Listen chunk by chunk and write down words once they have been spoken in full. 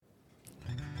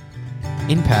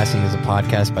In Passing is a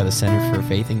podcast by the Center for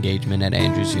Faith Engagement at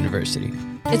Andrews University.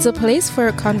 It's a place for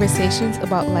conversations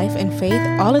about life and faith,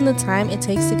 all in the time it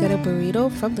takes to get a burrito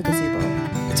from the gazebo.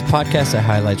 It's a podcast that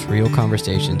highlights real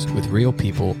conversations with real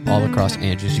people all across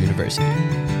Andrews University.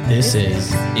 This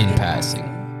is In Passing.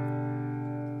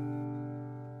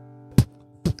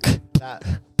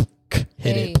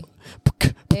 Hit it.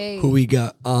 Hey, Who we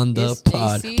got on the it's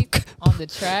pod? Jayssie on the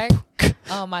track.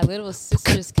 My little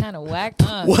sister's kind of whack,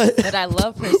 What? but I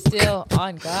love her still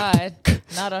on God.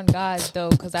 Not on God, though,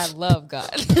 because I love God.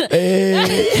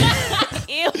 Hey.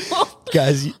 Ew.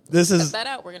 Guys, this is... Cut that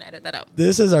out. We're going to edit that out.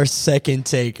 This is our second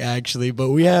take, actually, but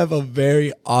we have a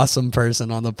very awesome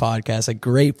person on the podcast, a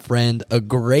great friend, a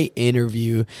great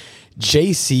interview,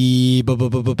 Jayssie.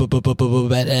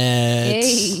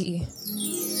 Hey.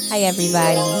 Hi,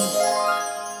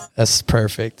 everybody. That's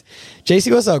perfect.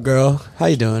 Jayssie, what's up, girl? How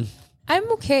you doing? I'm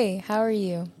okay. How are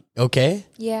you? Okay?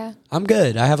 Yeah. I'm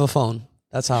good. I have a phone.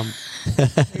 That's how I'm...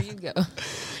 There you go.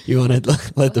 You want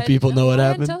to let the people know what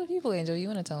happened? Tell the people, Angel. You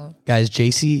want to tell them. Guys,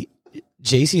 Jayssie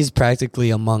is practically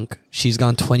a monk. She's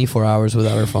gone 24 hours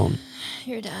without her phone.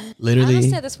 You're done. Literally.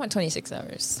 Honestly, at this point, 26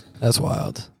 hours. That's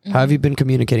wild. Mm-hmm. How have you been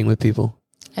communicating with people?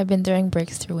 I've been throwing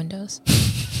bricks through windows.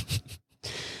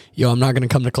 Yo, I'm not going to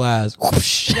come to class.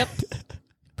 Whoosh. Yep.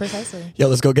 Precisely. Yo,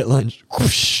 let's go get lunch.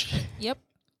 Whoosh. Yep.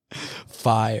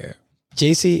 Fire.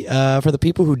 Jayssie, for the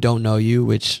people who don't know you,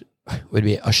 which would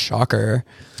be a shocker.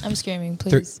 I'm screaming,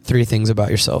 please. Three things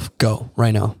about yourself. Go,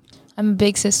 right now. I'm a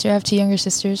big sister. I have two younger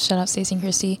sisters. Shout out Stacey and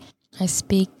Christy. I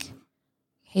speak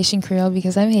Haitian Creole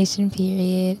because I'm Haitian,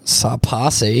 period. Sa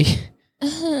passe.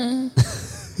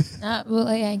 Not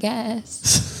really, I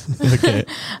guess. Okay.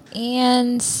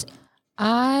 And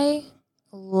I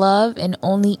love and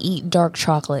only eat dark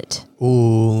chocolate.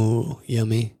 Ooh,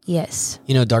 yummy. Yes.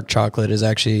 You know, dark chocolate is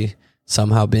actually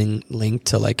somehow been linked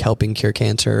to like helping cure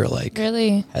cancer, like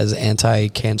really as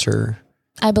anti-cancer.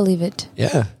 I believe it.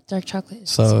 Yeah. Dark chocolate.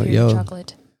 So, yo,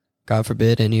 chocolate. God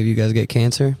forbid any of you guys get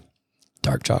cancer.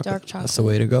 Dark chocolate. Dark chocolate. That's the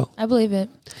way to go. I believe it.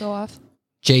 Go off.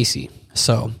 Jayssie.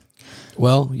 So,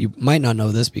 well, you might not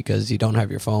know this because you don't have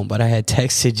your phone, but I had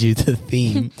texted you the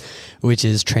theme, which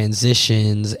is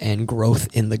transitions and growth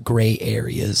in the gray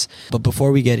areas. But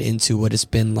before we get into what it's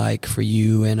been like for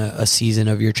you and a season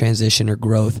of your transition or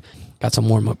growth, got some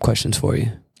warm-up questions for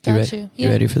you. You ready? You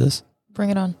ready for this? Bring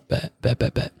it on.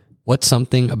 Bet. What's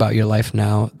something about your life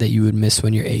now that you would miss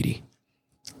when you're 80?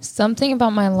 Something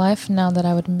about my life now that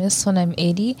I would miss when I'm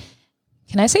 80?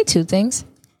 Can I say two things?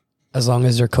 As long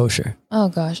as they're kosher. Oh,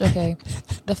 gosh. Okay.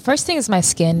 The first thing is my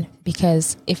skin,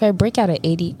 because if I break out at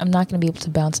 80, I'm not going to be able to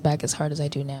bounce back as hard as I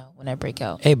do now when I break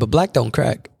out. Hey, but black don't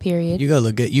crack. Period. You gotta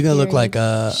look good. You gotta look like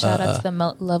a... Shout out to the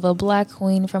melt love of black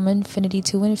queen from infinity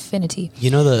to infinity. You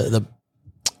know the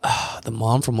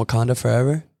mom from Wakanda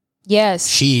Forever? Yes.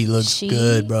 She looks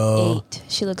good, bro.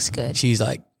 She looks good. She's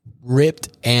like ripped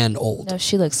and old. No,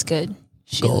 she looks good.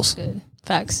 She Goals. looks good.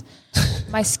 Facts.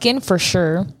 My skin for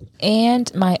sure.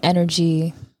 And my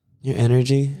energy. Your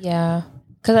energy? Yeah.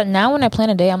 Because now when I plan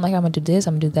a day, I'm like, I'm going to do this,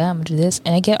 I'm going to do that, I'm going to do this.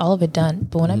 And I get all of it done.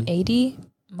 But when I'm 80,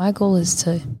 my goal is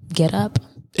to get up.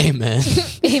 Amen.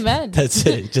 Amen. That's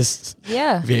it. Just be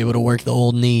able to work the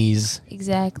old knees.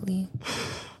 Exactly.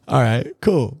 All right,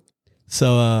 cool.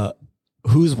 So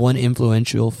who's one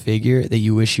influential figure that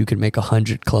you wish you could make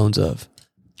 100 clones of?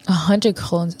 100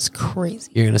 clones is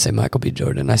crazy. You're going to say Michael B.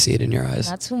 Jordan. I see it in your eyes.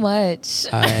 Not too much.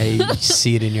 I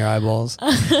see it in your eyeballs.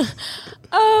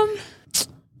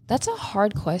 That's a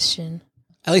hard question.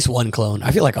 At least one clone. I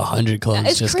feel like 100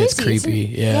 clones just crazy. gets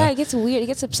creepy. Yeah, it gets weird. It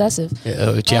gets obsessive.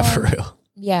 Yeah, for real.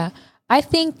 Yeah. I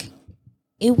think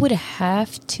it would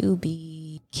have to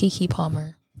be Keke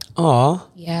Palmer. Aw.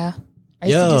 Yeah. I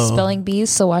used to do spelling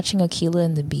bees, so watching Aquila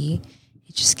and the Bee,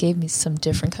 it just gave me some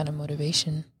different kind of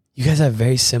motivation. You guys have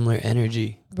very similar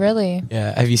energy. Really?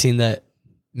 Yeah. Have you seen that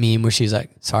meme where she's like,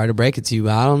 sorry to break it to you,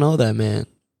 but I don't know that, man.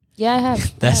 Yeah, I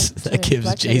have. That gives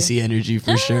Jayssie energy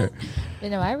for sure.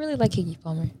 But no, I really like Keke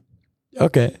Palmer.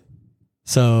 Okay.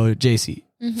 So, Jayssie,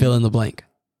 fill in the blank.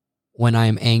 When I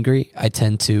am angry, I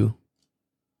tend to...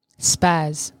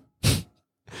 Spaz.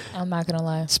 I'm not going to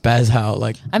lie. Spaz how?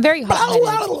 Like... I'm very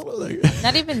hot-headed.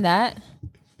 Not even that.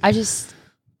 I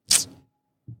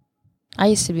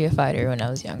used to be a fighter when I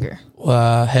was younger.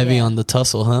 Heavy on the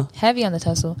tussle, huh? Heavy on the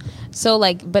tussle. So,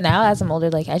 but now as I'm older,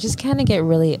 I just kind of get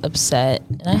really upset.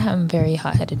 And I'm very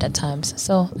hot-headed at times.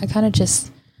 So, I kind of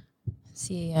just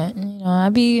see, I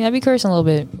be cursing a little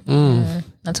bit.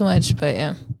 Not too much, but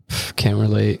yeah. Can't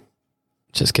relate.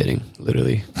 Just kidding.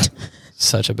 Literally.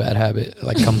 Such a bad habit.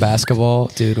 Like, come basketball,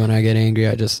 dude, when I get angry,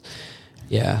 I just...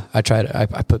 Yeah, I try to.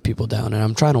 I put people down, and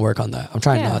I'm trying to work on that. I'm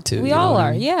trying not to. We all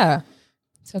are. Yeah,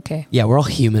 it's okay. Yeah, we're all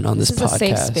human on this is podcast. a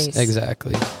safe space.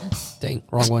 Exactly. Dang,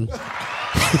 wrong one.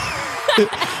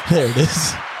 There it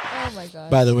is. Oh my god.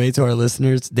 By the way, to our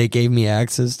listeners, they gave me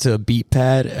access to a beat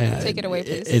pad. And take it away,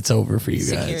 please. It's over for you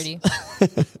Security.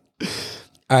 guys.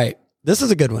 All right, this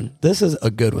is a good one.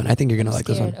 I think you're gonna like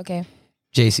this one. Okay.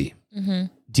 Jayssie,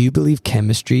 do you believe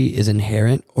chemistry is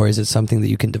inherent, or is it something that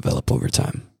you can develop over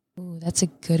time? Ooh, that's a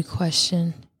good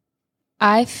question.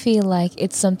 I feel like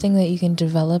it's something that you can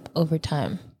develop over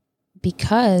time,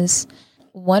 because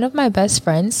one of my best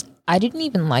friends, I didn't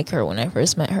even like her when I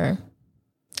first met her.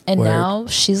 And Word. now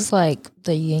she's like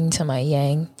the yin to my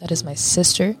yang. That is my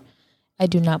sister. I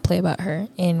do not play about her.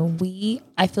 And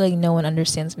I feel like no one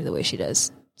understands me the way she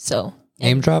does. So.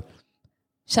 Name drop?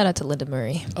 Shout out to Linda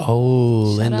Murray. Oh,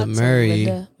 Linda Murray.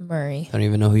 Linda Murray. I don't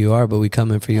even know who you are, but we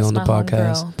coming for you on the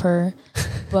podcast.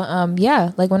 But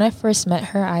yeah, like when I first met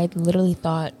her, I literally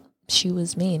thought she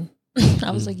was mean.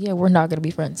 I was like, yeah, we're not going to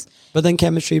be friends. But then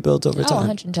chemistry builds over time.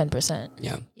 110%.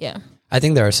 Yeah. Yeah. I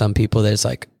think there are some people that it's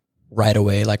like right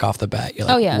away, like off the bat, you're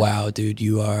like, Oh, yeah. wow, dude,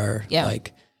 you are Yeah.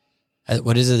 like,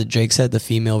 what is it that Drake said? The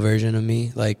female version of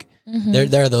me. Like,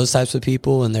 there are those types of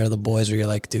people, and there are the boys where you're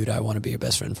like, dude, I want to be your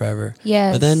best friend forever.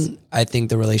 Yes. But then I think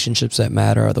the relationships that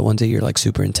matter are the ones that you're like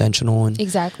super intentional and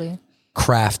Exactly.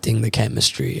 crafting the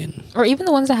chemistry and. Or even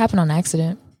the ones that happen on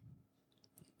accident.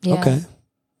 Yeah. Okay.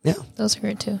 Yeah. Those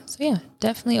hurt too. So yeah,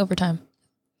 definitely over time.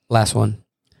 Last one.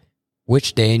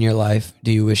 Which day in your life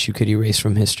do you wish you could erase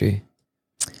from history?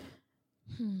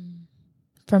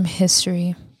 From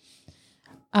history,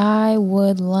 I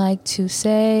would like to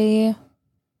say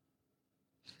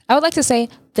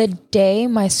the day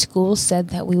my school said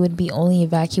that we would be only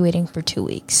evacuating for 2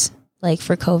 weeks, like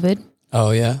for COVID.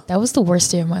 Oh, yeah? That was the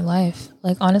worst day of my life.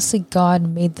 Like, honestly, God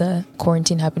made the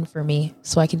quarantine happen for me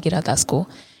so I could get out that school,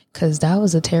 because that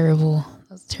was a terrible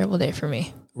day for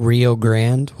me. Rio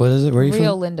Grande? What is it? Where are you from?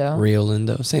 Rio Lindo. Rio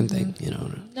Lindo. Same thing, you know.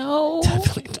 No.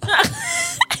 Definitely not.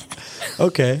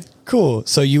 Okay, cool.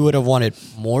 So you would have wanted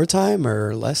more time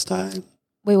or less time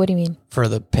Wait, what do you mean? for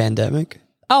the pandemic?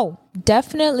 Oh,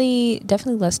 definitely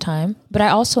less time. But I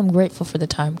also am grateful for the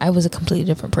time. I was a completely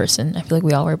different person. I feel like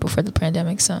we all were before the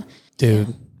pandemic. So,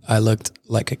 Dude, I looked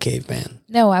like a caveman.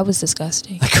 no, I was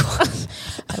disgusting. Like,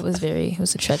 It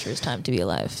was a treacherous time to be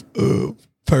alive. ooh,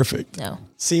 perfect. No.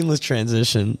 Seamless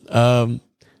transition.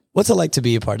 What's it like to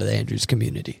be a part of the Andrews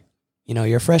community? You know,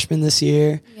 you're a freshman this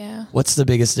year. Yeah. What's the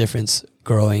biggest difference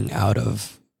growing out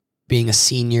of being a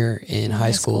senior in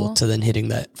high school to then hitting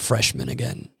that freshman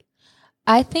again?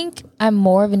 I think I'm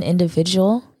more of an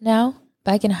individual now.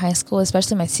 Back in high school,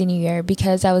 especially my senior year,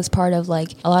 because I was part of like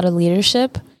a lot of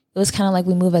leadership. It was kind of like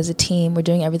we move as a team. We're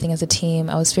doing everything as a team.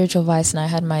 I was spiritual vice, and I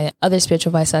had my other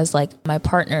spiritual vice as like my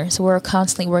partner. So we're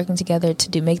constantly working together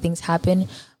to make things happen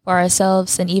for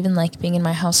ourselves. And even like being in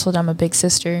my household, I'm a big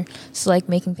sister. So like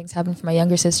making things happen for my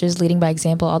younger sisters, leading by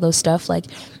example, all those stuff. Like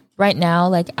right now,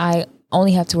 like I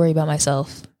only have to worry about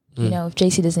myself. You know, if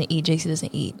Jayssie doesn't eat, Jayssie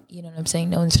doesn't eat. You know what I'm saying?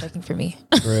 No one's checking for me.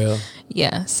 For real.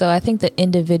 Yeah. So I think the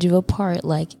individual part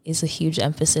like is a huge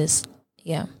emphasis.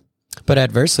 Yeah. But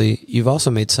adversely, you've also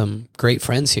made some great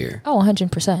friends here. Oh,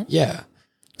 100%. Yeah. Great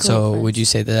So friends. would you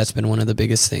say that that's been one of the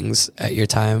biggest things at your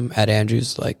time at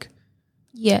Andrews? Like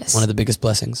Yes. one of the biggest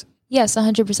blessings? Yes,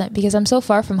 100%. Because I'm so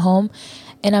far from home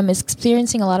and I'm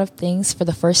experiencing a lot of things for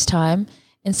the first time.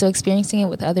 And so experiencing it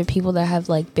with other people that have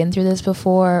like been through this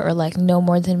before or like know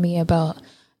more than me about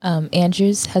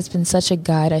Andrews has been such a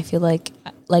guide. I feel like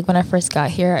when I first got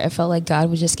here, I felt like God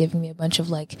was just giving me a bunch of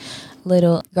like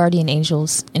little guardian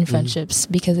angels in friendships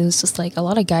because it was just like a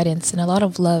lot of guidance and a lot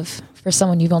of love for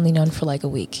someone you've only known for like a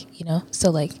week, you know? So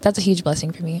like that's a huge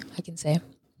blessing for me, I can say.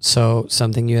 So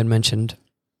something you had mentioned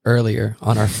earlier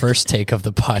on our first take of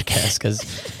the podcast,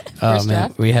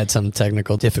 because we had some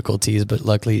technical difficulties, but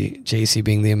luckily Jayssie,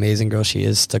 being the amazing girl she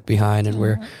is, stuck behind and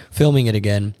we're filming it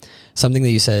again. Something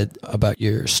that you said about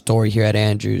your story here at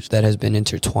Andrews that has been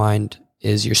intertwined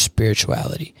is your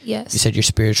spirituality. Yes. You said your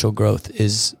spiritual growth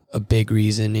is a big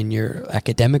reason in your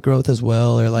academic growth as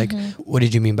well, or like, what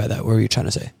did you mean by that? What were you trying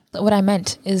to say? What I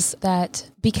meant is that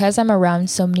because I'm around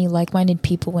so many like-minded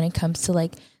people when it comes to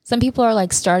like, some people are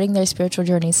like starting their spiritual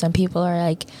journey. Some people are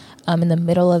like in the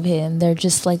middle of it and they're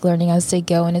just like learning as they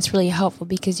go. And it's really helpful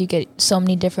because you get so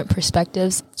many different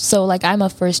perspectives. So like I'm a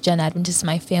first gen Adventist in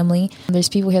my family. There's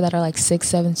people here that are like 6,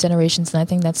 7 generations. And I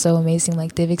think that's so amazing.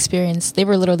 Like they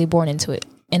were literally born into it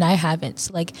and I haven't.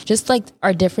 So like just like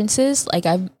our differences, like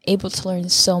I'm able to learn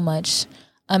so much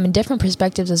in different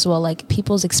perspectives as well. Like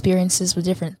people's experiences with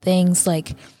different things.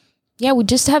 Like yeah, we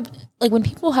just have, like, when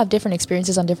people have different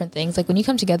experiences on different things, like when you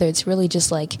come together, it's really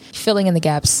just like filling in the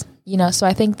gaps, you know? So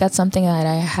I think that's something that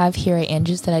I have here at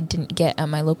Andrews that I didn't get at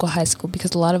my local high school,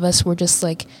 because a lot of us were just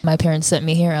like, my parents sent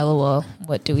me here, LOL,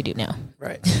 what do we do now?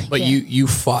 Right. But Yeah. you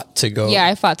fought to go. Yeah,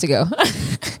 I fought to go.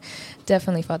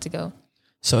 Definitely fought to go.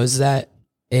 So is that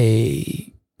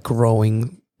a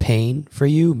growing pain for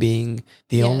you, being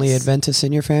the only Yes. Adventist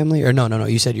in your family? Or no,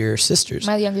 you said your sisters.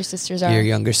 My younger sisters are. Your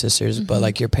younger sisters, but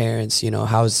like your parents, you know,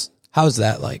 how's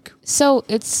that like? So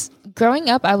it's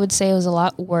growing up, I would say it was a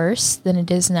lot worse than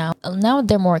it is now. Now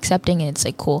they're more accepting and it's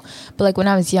like cool. But like when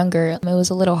I was younger, it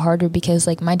was a little harder because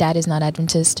like my dad is not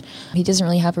Adventist. He doesn't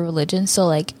really have a religion. So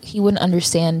like he wouldn't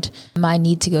understand my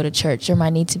need to go to church or my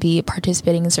need to be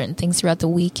participating in certain things throughout the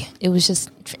week. It was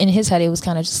just, in his head, it was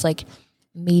kind of just like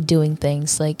me doing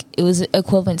things. Like it was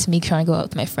equivalent to me trying to go out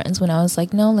with my friends, when I was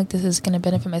like, no, like this is going to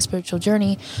benefit my spiritual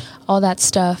journey, all that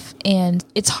stuff. And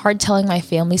it's hard telling my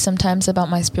family sometimes about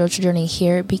my spiritual journey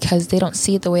here because they don't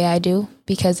see it the way I do,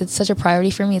 because it's such a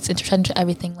priority for me. It's intertwined to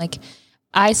everything. Like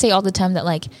I say all the time that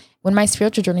like when my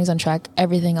spiritual journey is on track,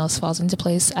 everything else falls into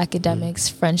place. Academics,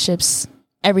 friendships,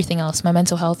 everything else. My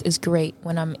mental health is great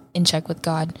when I'm in check with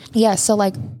God. Yeah. So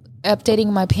like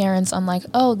updating my parents on like,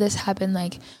 oh, this happened,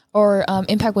 like, or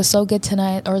Impact was so good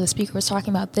tonight, or the speaker was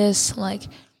talking about this, like,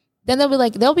 then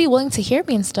they'll be willing to hear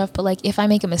me and stuff. But like if I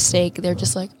make a mistake, they're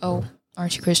just like, oh,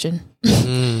 aren't you Christian?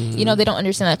 You know, they don't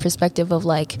understand that perspective of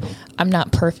like, I'm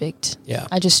not perfect. Yeah.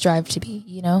 I just strive to be,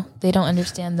 you know, they don't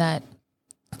understand that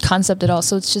concept at all.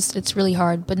 So it's really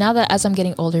hard. But now that as I'm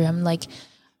getting older,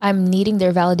 I'm needing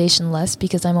their validation less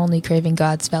because I'm only craving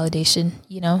God's validation,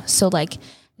 you know? So like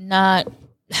not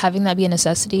having that be a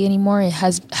necessity anymore, it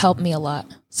has helped me a lot.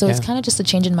 So it's kind of just a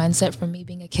change in mindset from me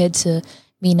being a kid to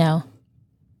me now.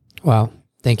 Wow.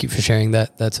 Thank you for sharing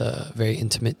that. That's a very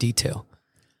intimate detail.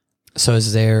 So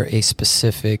is there a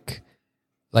specific,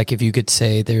 like if you could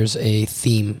say there's a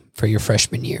theme for your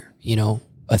freshman year, you know,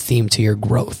 a theme to your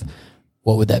growth,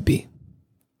 what would that be?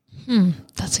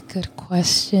 That's a good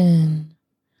question.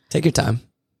 Take your time.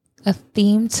 A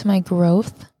theme to my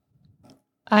growth?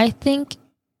 I think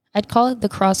I'd call it the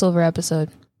crossover episode.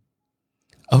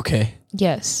 Okay.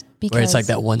 Yes. Because Where it's like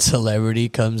that one celebrity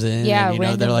comes in. Yeah, and, you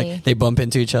know, they're randomly. like, they bump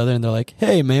into each other and they're like,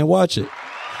 hey man, watch it.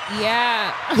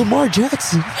 Yeah. Lamar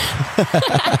Jackson.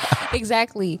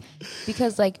 Exactly.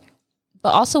 Because like, but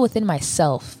also within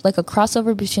myself, like a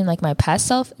crossover between like my past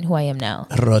self and who I am now.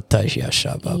 Yeah,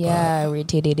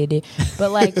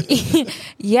 but like,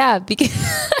 yeah,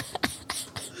 because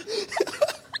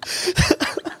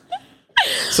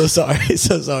So sorry guys.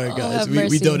 have We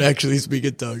mercy. don't actually speak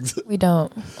in tongues. we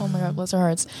don't. Oh my God, bless our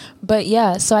hearts. But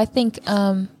yeah, so I think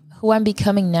who I'm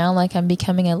becoming now, like I'm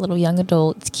becoming a little young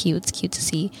adult. It's cute to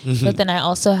see. But then I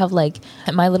also have like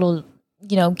my little,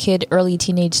 you know, kid, early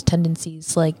teenage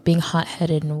tendencies, like being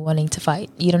hot-headed and wanting to fight.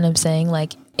 You know what I'm saying?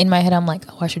 Like in my head, I'm like,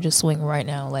 oh, I should just swing right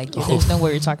now. Like there's no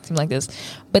way you're talking to me like this.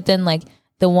 But then like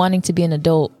the wanting to be an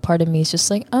adult part of me is just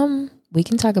like, we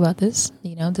can talk about this.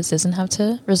 You know, this doesn't have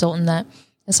to result in that.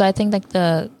 And so I think like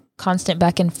the constant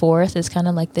back and forth is kind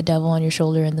of like the devil on your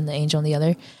shoulder and then the angel on the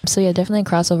other. So yeah, definitely a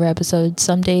crossover episode.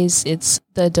 Some days it's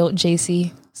the adult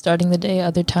Jayssie starting the day.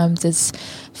 Other times it's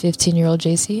 15-year-old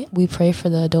Jayssie. We pray for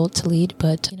the adult to lead,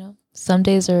 but you know, some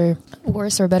days are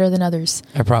worse or better than others.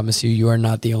 I promise you are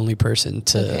not the only person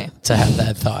to have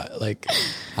that thought. Like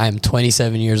I'm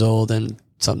 27 years old and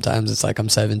sometimes it's like I'm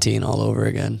 17 all over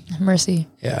again. Mercy.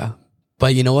 Yeah.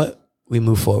 But you know what? We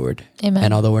move forward. Amen.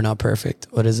 And although we're not perfect,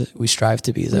 what is it? We strive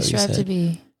to be. Is that what you said? Strive to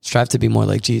be. Strive to be more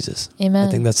like Jesus. Amen.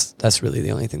 I think that's really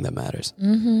the only thing that matters.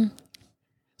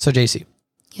 So Jayssie,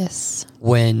 Yes.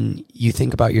 when you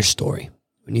think about your story,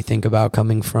 when you think about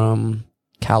coming from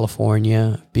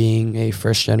California, being a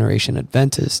first generation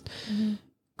Adventist,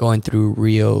 going through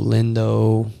Rio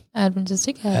Lindo Adventist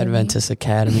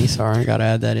Academy. Sorry, I got to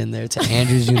add that in there, to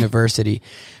Andrews University.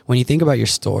 When you think about your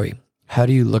story, how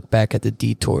do you look back at the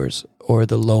detours or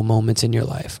the low moments in your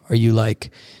life? Are you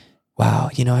like, wow,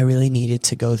 you know, I really needed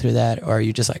to go through that? Or are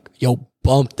you just like, yo,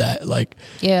 bump that? Like,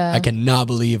 Yeah. I cannot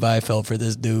believe I fell for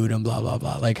this dude and blah, blah,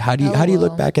 blah. Like, how do you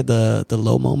look back at the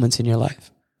low moments in your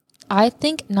life? I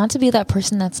think not to be that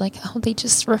person that's like, oh, they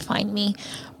just refined me,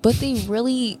 but they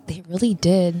really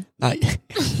did. Not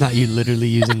you literally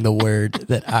using the word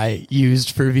that I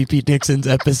used for VP Nixon's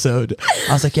episode.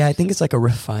 I was like, yeah, I think it's like a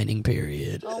refining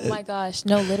period. Oh my gosh.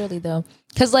 No, literally though.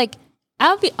 Cause like,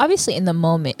 obviously in the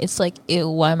moment, it's like, ew,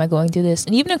 why am I going through this?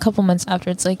 And even a couple months after,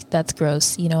 it's like, that's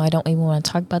gross. You know, I don't even want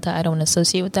to talk about that. I don't want to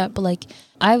associate with that. But like,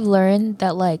 I've learned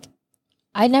that like,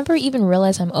 I never even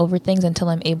realize I'm over things until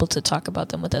I'm able to talk about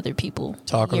them with other people.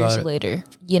 Talk years about it. later,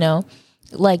 you know,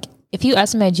 like if you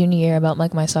asked me my junior year about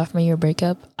like my sophomore year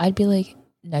breakup, I'd be like,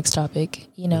 next topic,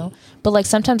 you know? But like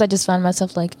sometimes I just find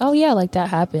myself like, oh yeah, like that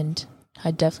happened.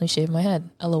 I definitely shaved my head.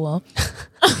 LOL.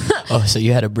 Oh, so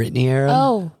you had a Britney era?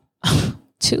 Oh,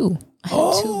 two. I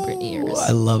had two Britney eras.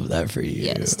 I love that for you.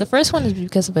 Yes. The first one is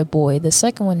because of a boy. The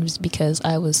second one was because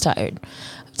I was tired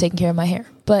of taking care of my hair.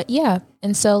 But yeah.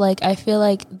 And so like I feel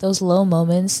like those low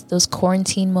moments, those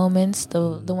quarantine moments,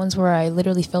 the ones where I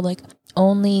literally felt like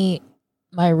only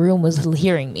my room was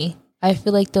hearing me. I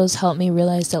feel like those helped me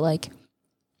realize that like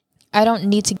I don't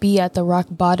need to be at the rock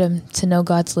bottom to know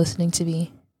God's listening to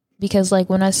me. Because like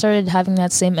when I started having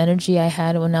that same energy I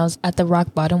had when I was at the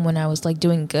rock bottom, when I was like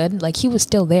doing good, like he was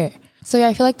still there. So yeah,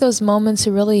 I feel like those moments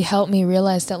really helped me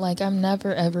realize that like I'm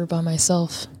never ever by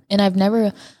myself. And I've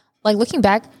never, like looking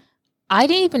back, I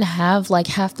didn't even have like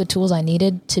half the tools I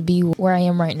needed to be where I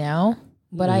am right now,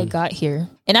 but I got here.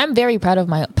 And I'm very proud of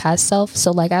my past self.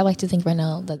 So like I like to think right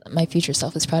now that my future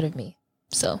self is proud of me.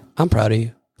 So I'm proud of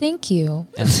you. Thank you.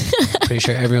 And pretty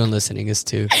sure everyone listening is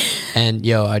too. And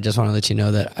yo, I just want to let you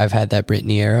know that I've had that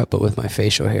Britney era, but with my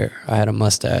facial hair. I had a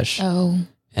mustache and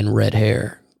red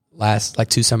hair. Like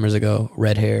 2 summers ago,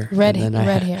 red hair. Red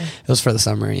hair. It was for the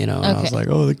summer, you know. And I was like,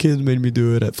 oh, the kids made me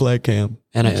do it at flag camp.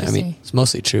 And I mean, it's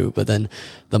mostly true. But then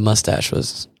the mustache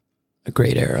was a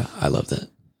great era. I loved it.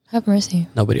 Have mercy.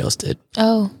 Nobody else did.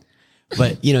 Oh.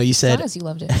 But, you know, you said... As long as you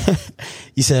loved it.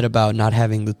 You said about not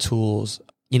having the tools.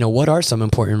 You know, what are some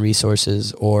important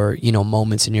resources or, you know,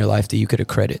 moments in your life that you could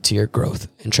accredit to your growth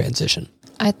and transition?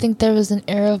 I think there was an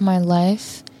era of my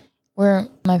life where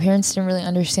my parents didn't really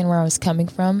understand where I was coming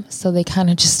from. So they kind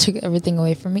of just took everything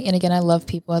away from me. And again, I love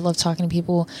people. I love talking to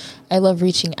people. I love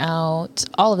reaching out,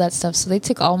 all of that stuff. So they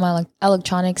took all my like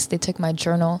electronics. They took my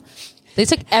journal. They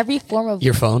took every form of...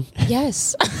 Your phone?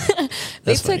 Yes.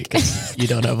 That's funny because you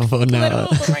don't have a phone now. I don't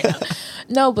have a phone right now.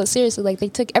 No, but seriously, like they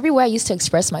took every way I used to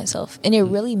express myself, and it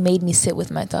really made me sit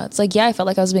with my thoughts. Like, yeah, I felt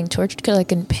like I was being tortured because I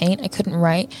couldn't paint, I couldn't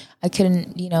write, I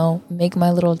couldn't, you know, make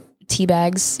my little tea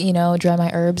bags, you know, dry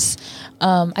my herbs.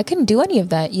 I couldn't do any of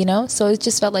that, you know. So it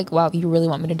just felt like, wow, you really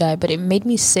want me to die. But it made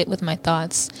me sit with my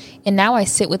thoughts, and now I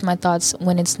sit with my thoughts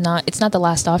when it's not the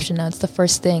last option. Now it's the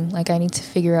first thing. Like I need to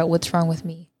figure out what's wrong with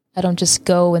me. I don't just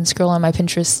go and scroll on my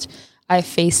Pinterest. I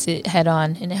face it head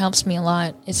on, and it helps me a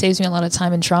lot. It saves me a lot of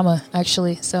time and trauma,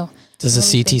 actually. So, does the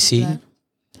CTC?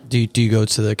 Do you go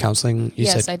to the counseling?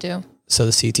 Yes, I do. So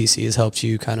the CTC has helped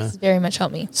you kind of very much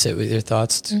helped me sit with your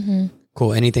thoughts. Mm-hmm.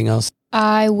 Cool. Anything else?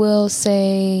 I will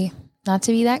say, not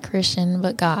to be that Christian,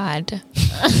 but God.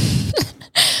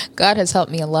 God has helped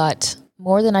me a lot,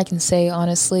 more than I can say,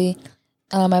 honestly.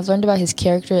 I've learned about his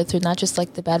character through not just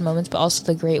like the bad moments, but also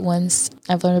the great ones.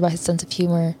 I've learned about his sense of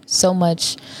humor so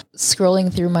much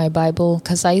scrolling through my Bible,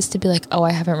 because I used to be like, oh,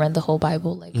 I haven't read the whole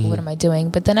Bible. Like, what am I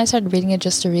doing? But then I started reading it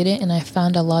just to read it, and I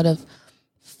found a lot of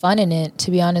fun in it,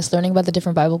 to be honest, learning about the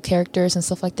different Bible characters and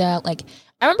stuff like that. Like,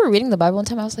 I remember reading the Bible one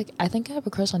time. I was like, I think I have a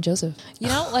crush on Joseph. You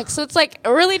know, like, so it's like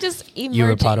really just emerging. You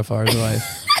were Potiphar's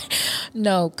wife.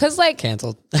 No, because like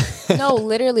canceled. No,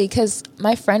 literally, because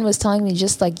my friend was telling me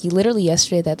just like literally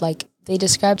yesterday that like they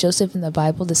described Joseph in the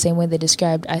Bible the same way they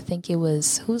described, I think it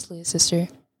was, who's Leah's sister?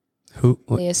 Who?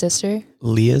 What? Leah's sister.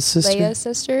 Leah's sister. Leah's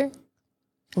sister.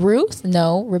 Ruth?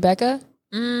 No, Rebecca.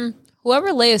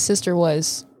 Whoever Leah's sister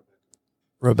was.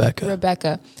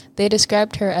 Rebecca. They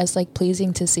described her as like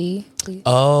pleasing to see.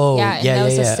 Oh, yeah, and that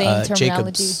was the same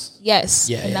terminology. Jacob's. Yes,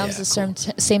 and that was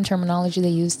the same terminology they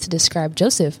used to describe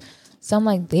Joseph. So I'm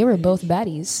like, they were both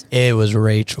baddies. It was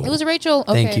Rachel.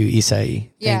 Okay. Thank you,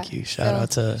 Isai. Yeah. Thank you. Shout out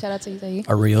to Isai,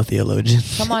 a real theologian.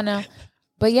 Come on now.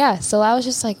 But yeah, so I was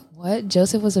just like, what?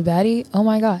 Joseph was a baddie? Oh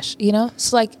my gosh, you know?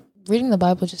 So like reading the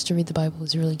Bible just to read the Bible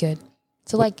is really good.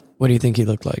 So like, what do you think he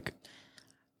looked like?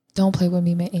 Don't play with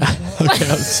me, man. Okay,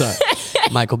 I'm sorry.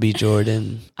 Michael B.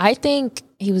 Jordan. I think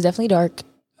he was definitely dark.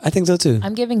 I think so too.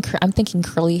 I'm thinking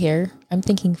curly hair. I'm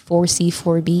thinking 4C,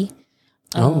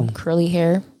 4B. Curly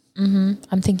hair.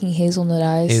 I'm thinking hazelnut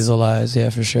eyes. Hazel eyes, yeah,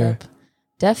 for sure. Yep.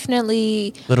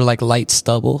 Definitely. Little like light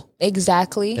stubble.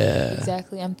 Exactly. Yeah.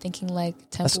 Exactly. I'm thinking like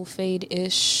temple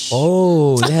fade-ish.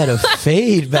 Oh, they had a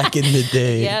fade back in the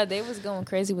day. Yeah, they was going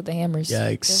crazy with the hammers.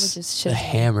 Yikes. They were just the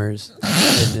hammers.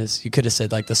 Goodness. You could have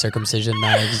said like the circumcision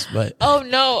knives, but. Oh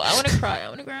no, I want to cry.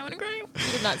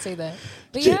 You did not say that.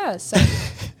 But yeah, so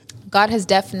God has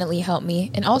definitely helped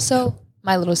me. And also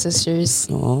my little sisters.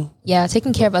 Aww. Yeah,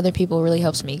 taking care of other people really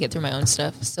helps me get through my own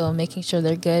stuff. So making sure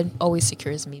they're good always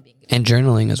secures me being good. And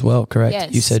journaling as well, correct?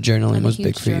 Yes. You said journaling was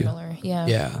big for journaler. you. Yeah.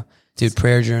 Yeah. Dude,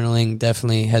 prayer journaling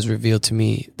definitely has revealed to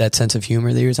me that sense of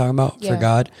humor that you're talking about for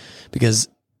God. Because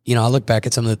you know, I look back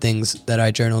at some of the things that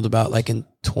I journaled about like in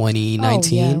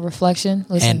 2019. Oh, yeah, reflection.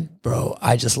 Listen. And bro,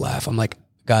 I just laugh. I'm like,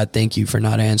 God, thank you for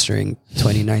not answering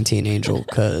 2019 Angel.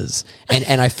 Cause,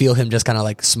 and I feel him just kind of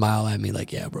like smile at me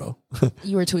like, yeah, bro.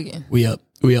 You were tweaking. We up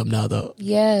now though.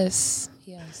 Yes.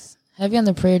 Heavy on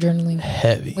the prayer journaling.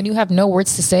 Heavy. When you have no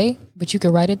words to say, but you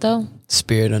could write it though.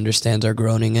 Spirit understands our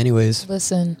groaning anyways.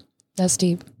 Listen, that's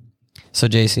deep. So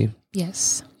Jayssie.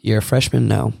 Yes. You're a freshman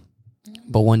now,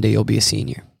 but one day you'll be a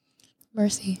senior.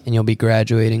 Mercy. And you'll be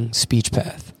graduating speech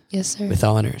path. Yes, sir. With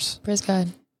honors. Praise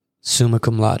God. Summa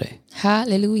cum laude.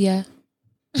 Hallelujah.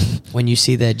 When you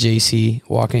see that Jayssie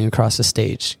walking across the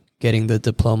stage, getting the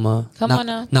diploma. Come on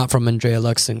now. Not from Andrea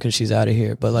Luxton because she's out of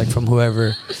here, but like from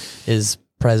whoever is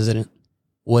president.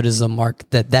 What is the mark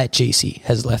that Jayssie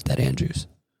has left at Andrews?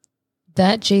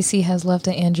 That Jayssie has left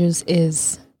at Andrews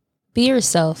is be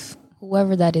yourself,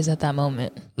 whoever that is at that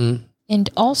moment. Mm. And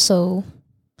also,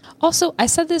 I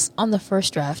said this on the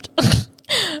first draft.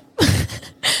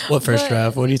 What first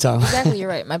draft? What are you talking about? Exactly, you're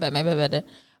right. My bad.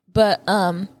 But,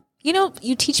 you know,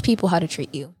 you teach people how to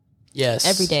treat you. Yes.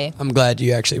 Every day. I'm glad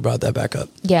you actually brought that back up.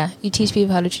 Yeah, you teach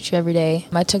people how to treat you every day.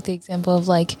 I took the example of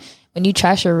like, when you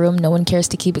trash your room, no one cares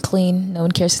to keep it clean. No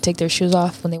one cares to take their shoes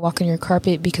off when they walk on your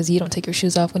carpet because you don't take your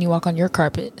shoes off when you walk on your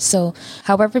carpet. So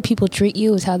however people treat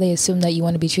you is how they assume that you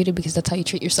want to be treated because that's how you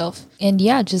treat yourself. And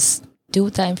yeah, just do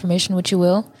with that information what you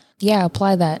will. Yeah,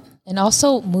 apply that. And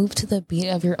also move to the beat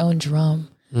of your own drum.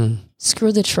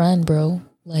 Screw the trend, bro.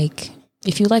 Like,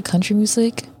 if you like country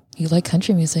music, you like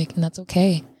country music, and that's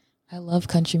okay. I love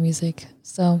country music.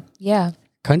 So, yeah.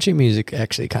 Country music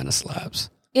actually kind of slaps.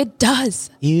 It does.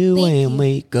 You and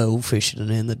me go fishing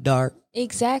in the dark.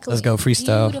 Exactly. Let's go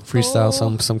freestyle. Beautiful.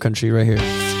 Freestyle some country right here.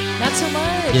 Not so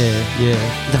much.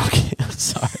 Yeah. Okay,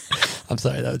 I'm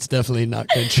sorry. That was definitely not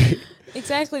country.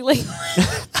 Exactly. Like,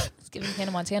 it's giving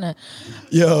Hannah Montana.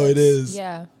 Yo, it is.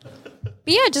 Yeah.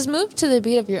 But yeah, just move to the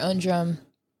beat of your own drum.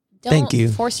 Thank you.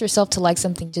 Don't force yourself to like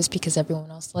something just because everyone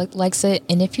else likes it.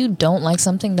 And if you don't like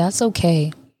something, that's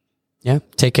okay. Yeah.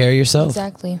 Take care of yourself.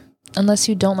 Exactly. Unless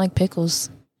you don't like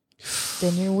pickles,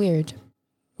 then you're weird.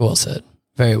 Well said.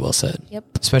 Very well said.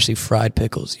 Yep. Especially fried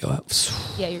pickles. Yo,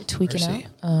 yeah, you're tweaking mercy.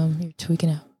 out. You're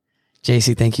tweaking out.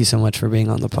 Jayssie, thank you so much for being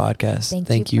on the podcast.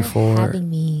 Thank you for having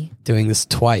me. Doing this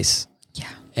twice. Yeah.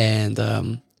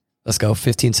 And let's go.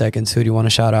 15 seconds. Who do you want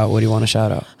to shout out? What do you want to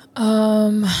shout out?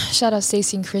 Shout out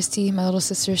Stacey and Christy, my little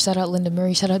sister. Shout out Linda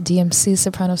Murray. Shout out DMC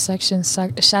Soprano section.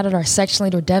 Shout out our section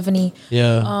leader Devaney.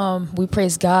 Yeah. We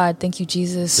praise God. Thank you,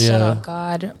 Jesus. Yeah. Shout out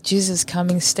God. Jesus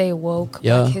coming. Stay woke.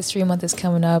 Yeah. Black History Month is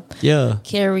coming up. Yeah.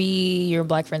 Carry your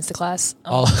Black friends to class.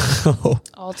 All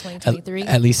 2023.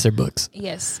 At least their books.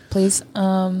 Yes, please.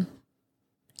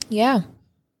 Yeah.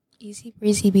 Easy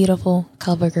breezy, beautiful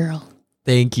cover girl.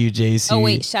 Thank you, Jayssie. Oh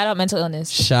wait, shout out mental illness.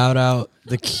 Shout out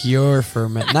the cure for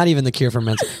not even the cure for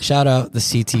mental. Shout out the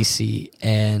CTC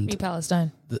and Free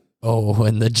Palestine.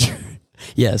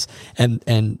 Yes, and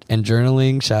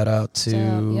journaling. Shout out to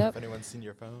Yep. If anyone's seen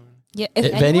your phone. Yeah,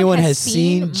 if anyone has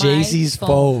seen my Jaycee's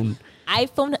phone.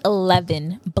 iPhone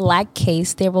 11, black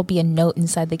case. There will be a note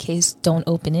inside the case. Don't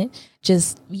open it.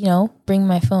 Just, bring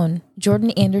my phone.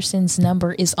 Jordan Anderson's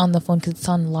number is on the phone because it's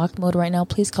on lock mode right now.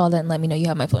 Please call that and let me know you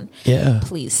have my phone. Yeah.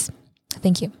 Please.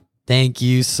 Thank you. Thank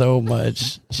you so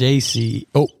much, Jayssie.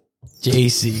 Oh,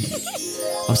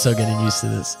 Jayssie. I'm still getting used to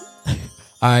this.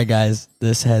 All right, guys.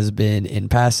 This has been In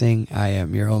Passing. I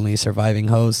am your only surviving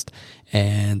host,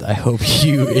 and I hope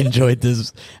you enjoyed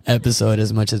this episode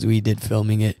as much as we did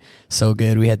filming it. So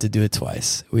good. We had to do it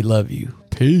twice. We love you.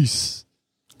 Peace.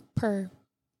 Per.